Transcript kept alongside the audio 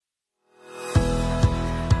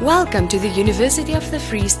Welcome to the University of the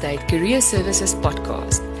Free State Career Services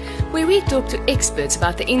podcast, where we talk to experts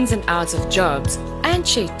about the ins and outs of jobs and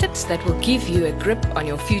share tips that will give you a grip on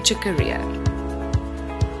your future career.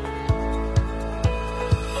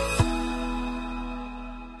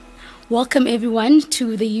 Welcome everyone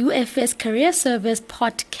to the UFS Career Service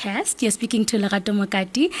podcast. You're speaking to Lerato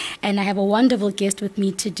Mokati, and I have a wonderful guest with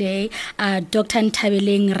me today, Dr.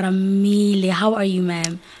 Nthabeleng Rammile. How are you,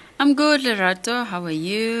 ma'am? I'm good, Lerato. How are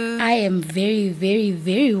you? I am very, very,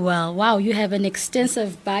 very well. Wow, you have an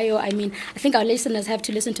extensive bio. I mean, I think our listeners have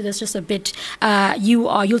to listen to this just a bit.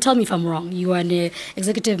 You'll tell me if I'm wrong. You are an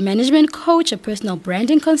executive management coach, a personal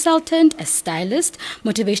branding consultant, a stylist,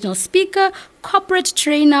 motivational speaker, corporate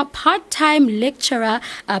trainer, part-time lecturer,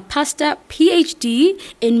 pastor, PhD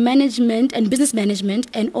in management and business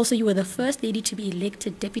management, and also you were the first lady to be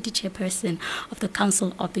elected deputy chairperson of the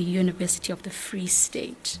Council of the University of the Free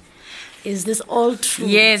State. Is this all true?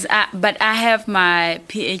 Yes, but I have my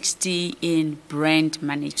PhD in brand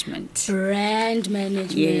management. Brand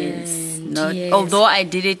management. Yes. Although I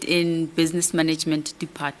did it in business management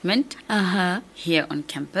department here on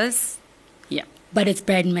campus. Yeah. But it's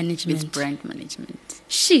brand management. It's brand management.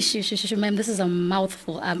 Sheesh, ma'am, this is a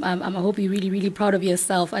mouthful. I hope you're really, really proud of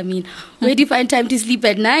yourself. I mean, where do you find time to sleep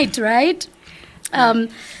at night, right?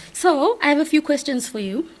 So I have a few questions for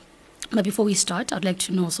you. But before we start, I'd like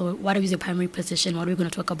to know, so what is your primary position? What are we going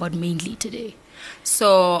to talk about mainly today?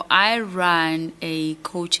 So I run a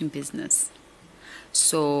coaching business.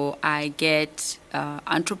 So I get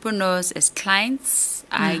entrepreneurs as clients.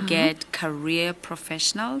 I get career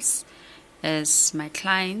professionals as my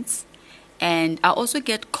clients. And I also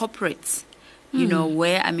get corporates,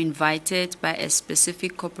 where I'm invited by a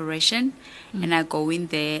specific corporation. And I go in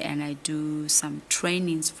there and I do some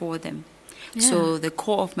trainings for them. Yeah. So the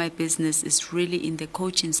core of my business is really in the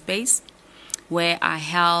coaching space, where I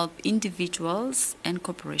help individuals and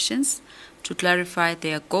corporations to clarify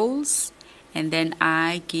their goals, and then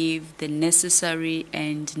I give the necessary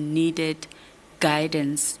and needed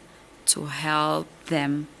guidance to help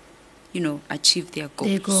them, achieve their goals.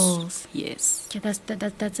 Their goals. Yes. Okay,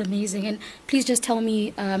 that's amazing. And please just tell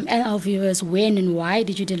me and our viewers, when and why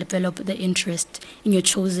did you develop the interest in your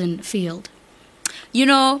chosen field?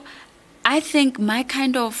 I think my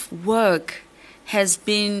kind of work has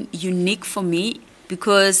been unique for me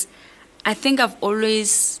because I think I've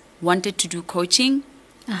always wanted to do coaching.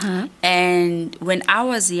 And when I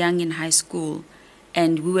was young in high school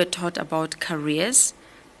and we were taught about careers,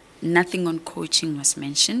 nothing on coaching was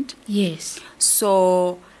mentioned. Yes.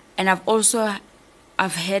 So, and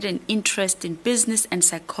I've had an interest in business and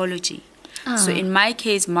psychology. So in my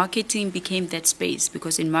case, marketing became that space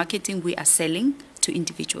because in marketing we are selling to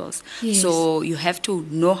individuals. Yes. So you have to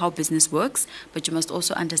know how business works, but you must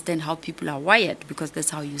also understand how people are wired because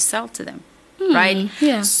that's how you sell to them, right?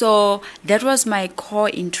 Yeah. So that was my core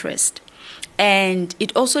interest. And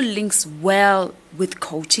it also links well with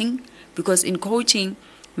coaching because in coaching,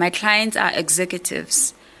 my clients are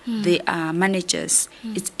executives, they are managers,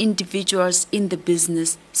 it's individuals in the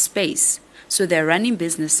business space. So they're running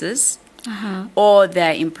businesses or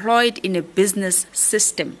they're employed in a business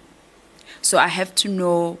system. So I have to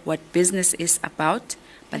know what business is about,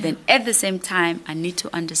 but then at the same time, I need to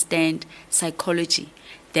understand psychology.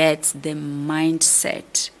 That's the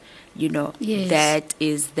mindset, Yes. That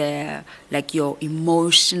is your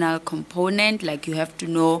emotional component. Like you have to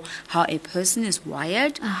know how a person is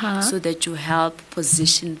wired so that you help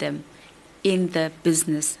position them in the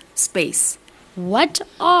business space. What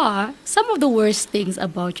are some of the worst things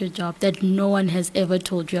about your job that no one has ever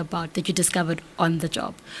told you about that you discovered on the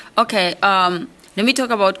job? Okay, let me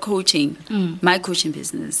talk about coaching, my coaching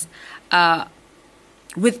business.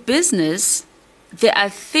 With business, there are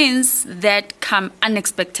things that come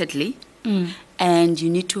unexpectedly and you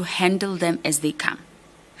need to handle them as they come.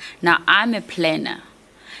 Now, I'm a planner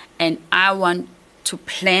and I want to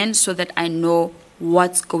plan so that I know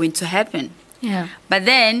what's going to happen. Yeah. But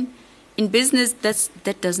then in business,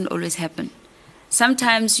 that doesn't always happen.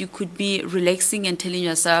 Sometimes you could be relaxing and telling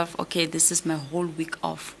yourself, okay, this is my whole week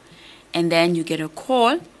off. And then you get a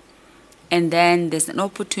call, and then there's an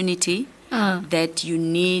opportunity that you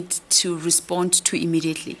need to respond to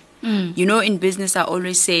immediately. In business, I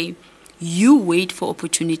always say, you wait for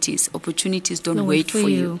opportunities. Opportunities don't wait for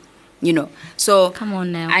you. So come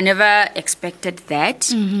on now. I never expected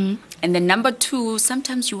that. And then number two,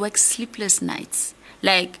 sometimes you work sleepless nights.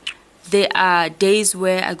 Like, there are days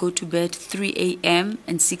where I go to bed 3 a.m.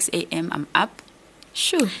 and 6 a.m. I'm up.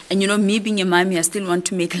 Sure. And me being a mommy, I still want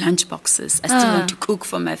to make lunch boxes. I still want to cook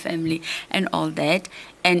for my family and all that.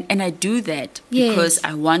 And I do that Yes. because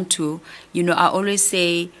I want to. You know, I always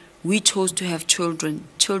say we chose to have children.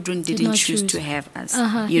 Children didn't not choose choose. to have us.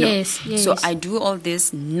 Uh-huh. You know, Yes, so yes. I do all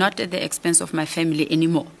this not at the expense of my family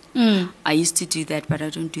anymore. I used to do that, but I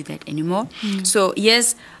don't do that anymore. So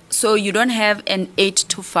yes, so you don't have an 8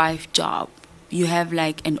 to 5 job. You have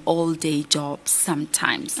like an all-day job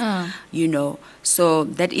sometimes. You know, so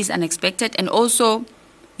that is unexpected, and also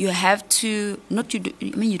you have to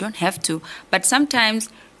you don't have to, but sometimes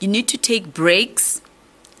you need to take breaks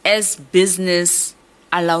as business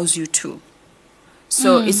allows you to.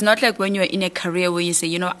 So it's not like when you're in a career where you say,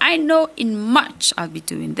 you know, I know in March I'll be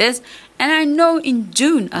doing this, and I know in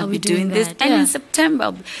June I'll be doing this, that, and yeah. in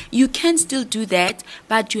September. You can still do that,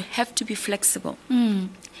 but you have to be flexible.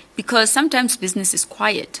 Because sometimes business is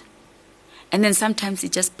quiet, and then sometimes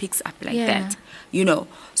it just picks up like that, you know.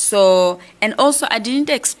 So, and also I didn't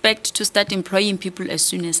expect to start employing people as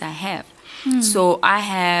soon as I have. So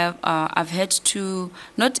I've had to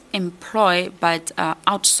not employ, but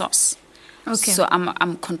outsource. Okay. So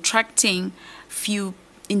I'm contracting few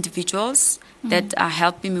individuals that are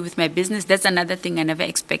helping me with my business. That's another thing I never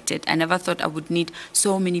expected. I never thought I would need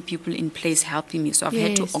so many people in place helping me. So I've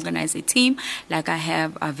had to Yes. organize a team. Like I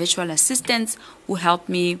have virtual assistants who help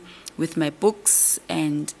me with my books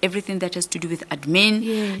and everything that has to do with admin.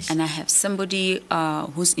 Yes. And I have somebody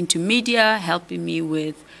who's into media helping me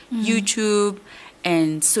with YouTube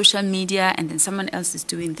and social media, and then someone else is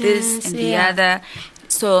doing this Yes, and the yeah. other.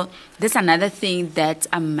 So that's another thing that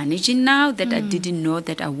I'm managing now that I didn't know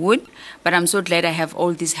that I would. But I'm so glad I have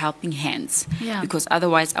all these helping hands. Yeah. Because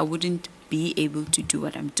otherwise I wouldn't be able to do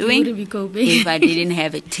what I'm You doing wouldn't be coping. if I didn't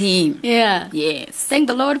have a team. Yeah. Yes. Thank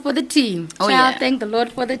the Lord for the team. Oh, Child, yeah. thank the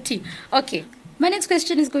Lord for the team. Okay. My next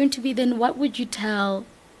question is going to be then, what would you tell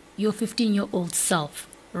your 15-year-old self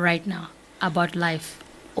right now about life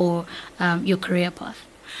or your career path?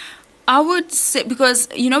 I would say, because,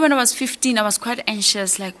 you know, when I was 15, I was quite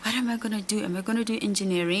anxious. Like, what am I going to do? Am I going to do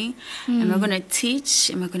engineering? Am I going to teach?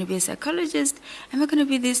 Am I going to be a psychologist? Am I going to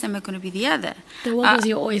be this? Am I going to be the other? The world was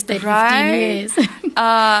your oyster at 15 right? years.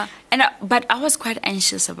 But I was quite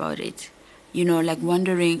anxious about it. You know, like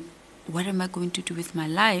wondering, what am I going to do with my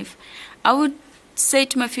life? I would say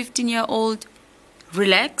to my 15-year-old,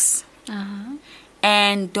 relax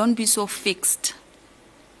and don't be so fixed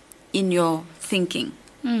in your thinking.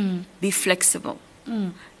 Be flexible,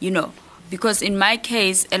 you know, because in my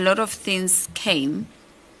case, a lot of things came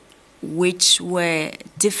which were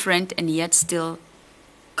different and yet still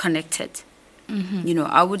connected. You know,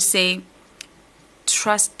 I would say,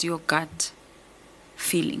 trust your gut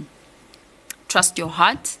feeling. Trust your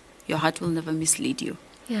heart. Your heart will never mislead you.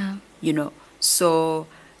 Yeah. You know, so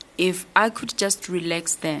if I could just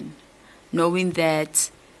relax then, knowing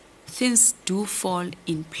that things do fall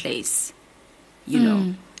in place, you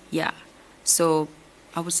know. Yeah. So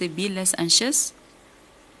I would say be less anxious,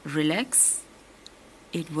 relax.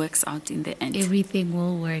 It works out in the end. Everything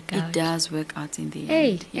will work out. It does work out in the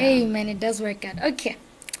Hey, end. Yeah. hey, man, it does work out. Okay.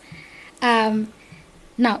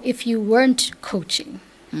 Now, if you weren't coaching,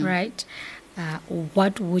 right,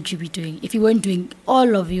 what would you be doing? If you weren't doing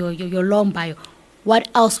all of your long bio, what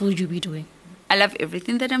else would you be doing? I love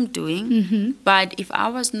everything that I'm doing, but if I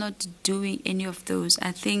was not doing any of those,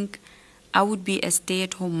 I think I would be a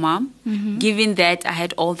stay-at-home mom, given that I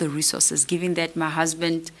had all the resources, given that my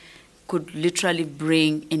husband could literally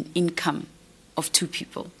bring an income of 2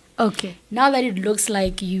 people. Okay. Now that it looks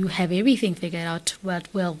like you have everything figured out,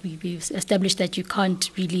 well, we've established that you can't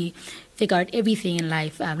really figure out everything in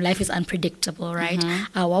life. Life is unpredictable, right?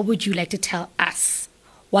 What would you like to tell us?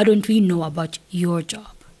 What don't we know about your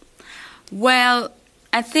job? Well,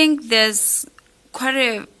 I think there's quite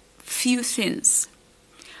a few things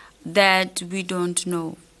that we don't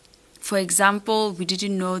know. For example, we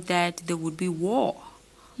didn't know that there would be war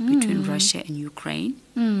between Russia and Ukraine.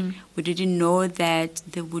 We didn't know that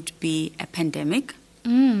there would be a pandemic.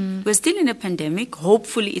 We're still in a pandemic.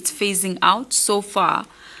 Hopefully it's phasing out. So far,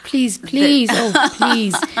 Please. Oh,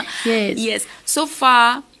 please. Yes. yes, so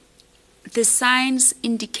far the signs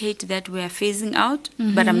indicate that we are phasing out,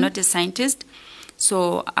 but I'm not a scientist,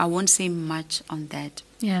 so I won't say much on that.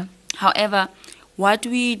 Yeah. However, what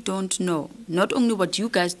we don't know, not only what you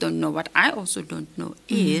guys don't know, what I also don't know,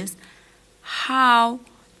 is how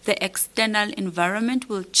the external environment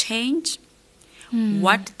will change,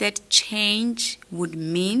 what that change would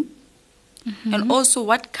mean, and also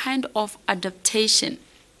what kind of adaptation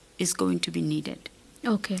is going to be needed.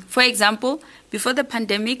 Okay. For example, before the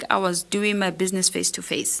pandemic, I was doing my business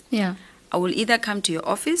face-to-face. Yeah. I will either come to your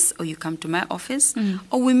office or you come to my office,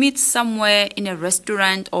 or we meet somewhere in a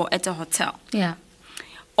restaurant or at a hotel. Yeah.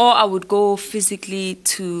 or I would go physically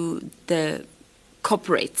to the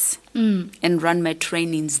corporates and run my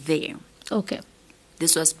trainings there. Okay.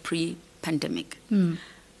 This was pre-pandemic.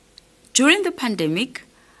 During the pandemic,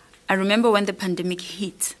 I remember when the pandemic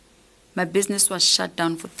hit, my business was shut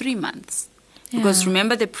down for 3 months. Because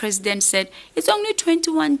remember, the president said, it's only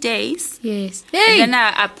 21 days. Yes. Hey, and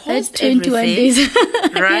then I paused 21 everything.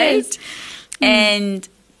 days. Right? Yes.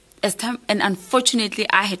 And unfortunately,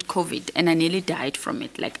 I had COVID and I nearly died from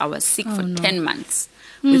it. Like I was sick for 10 months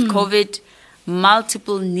with COVID,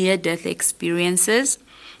 multiple near-death experiences,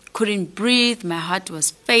 couldn't breathe, my heart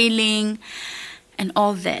was failing, and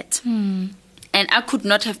all that. And I could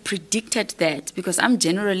not have predicted that because I'm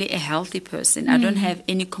generally a healthy person. I don't have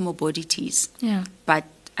any comorbidities. Yeah. But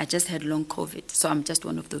I just had long COVID, so I'm just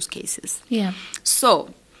one of those cases. Yeah.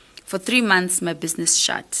 So for 3 months, my business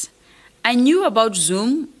shut. I knew about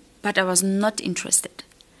Zoom, but I was not interested.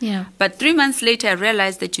 Yeah. But 3 months later, I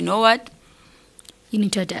realized that, you know what? You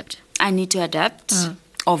need to adapt. I need to adapt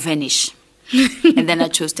or vanish. And then I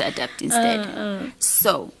chose to adapt instead.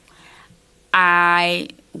 So I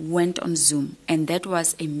went on Zoom, and that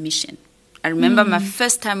was a mission. I remember my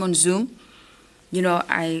first time on Zoom,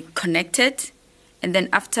 I connected, and then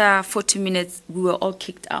after 40 minutes, we were all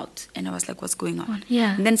kicked out. And I was like, what's going on?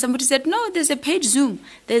 Yeah. And then somebody said, no, there's a paid Zoom.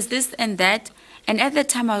 There's this and that. And at that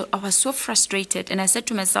time, I was so frustrated. And I said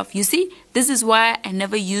to myself, you see, this is why I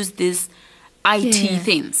never use these IT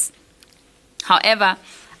things. However,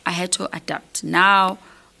 I had to adapt. Now,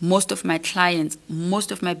 most of my clients,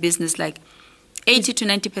 most of my business, like 80 to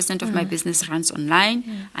 90% of my business runs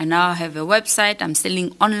online. I now have a website. I'm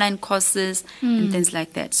selling online courses and things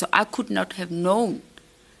like that. So I could not have known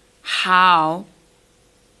how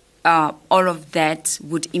all of that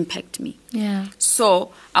would impact me. Yeah.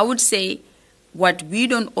 So I would say what we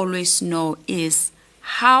don't always know is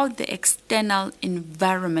how the external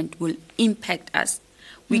environment will impact us.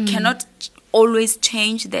 We cannot always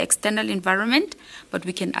change the external environment, but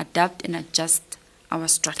we can adapt and adjust our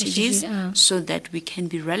strategies so that we can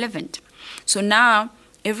be relevant. So now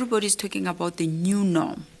everybody's talking about the new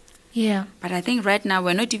norm. Yeah. But I think right now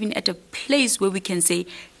we're not even at a place where we can say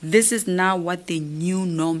this is now what the new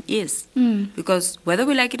norm is. Because whether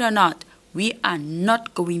we like it or not, we are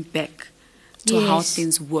not going back to how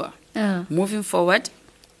things were. Moving forward,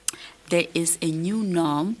 there is a new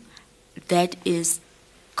norm that is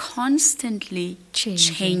constantly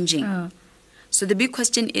changing. So the big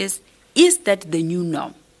question is that the new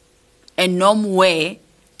norm? A norm where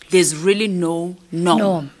there's really no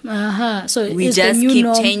norm. So we is just the new keep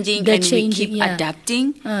norm changing the and changing, we keep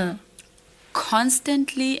adapting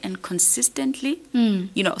constantly and consistently.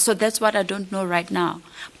 So that's what I don't know right now.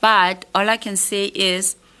 But all I can say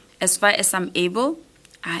is, as far as I'm able,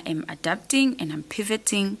 I am adapting and I'm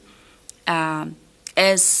pivoting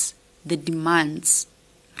as the demands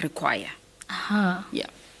require. Yeah.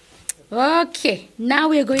 Okay, now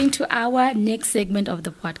we are going to our next segment of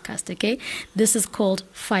the podcast, okay? This is called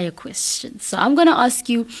Fire Questions. So I'm going to ask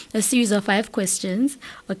you a series of 5 questions,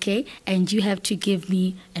 okay? And you have to give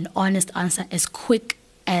me an honest answer as quick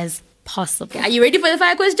as possible. Are you ready for the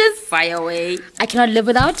 5 questions? Fire away. I cannot live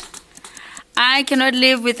without? I cannot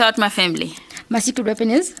live without my family. My secret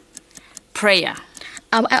weapon is? Prayer.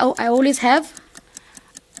 I always have?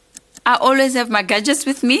 I always have my gadgets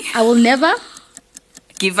with me. I will never?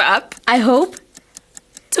 Give up. I hope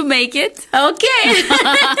to make it. Okay.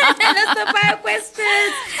 That's the 5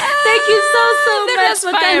 questions. Thank you so much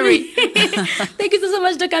for coming. Thank you so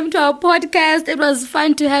much for coming to our podcast. It was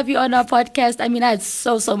fun to have you on our podcast. I mean, I had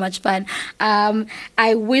so much fun.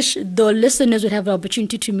 I wish the listeners would have the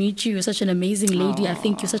opportunity to meet you. You're such an amazing lady. I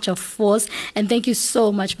think you're such a force. And thank you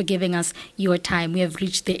so much for giving us your time. We have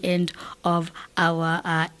reached the end of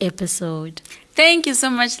our episode. Thank you so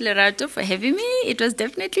much, Lerato, for having me. It was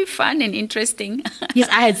definitely fun and interesting. Yes,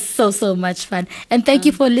 I had so much fun. And thank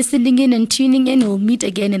you for listening in and tuning in. We'll meet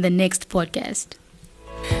again in the next podcast.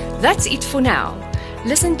 That's it for now.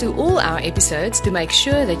 Listen to all our episodes to make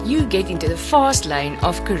sure that you get into the fast lane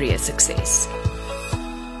of career success.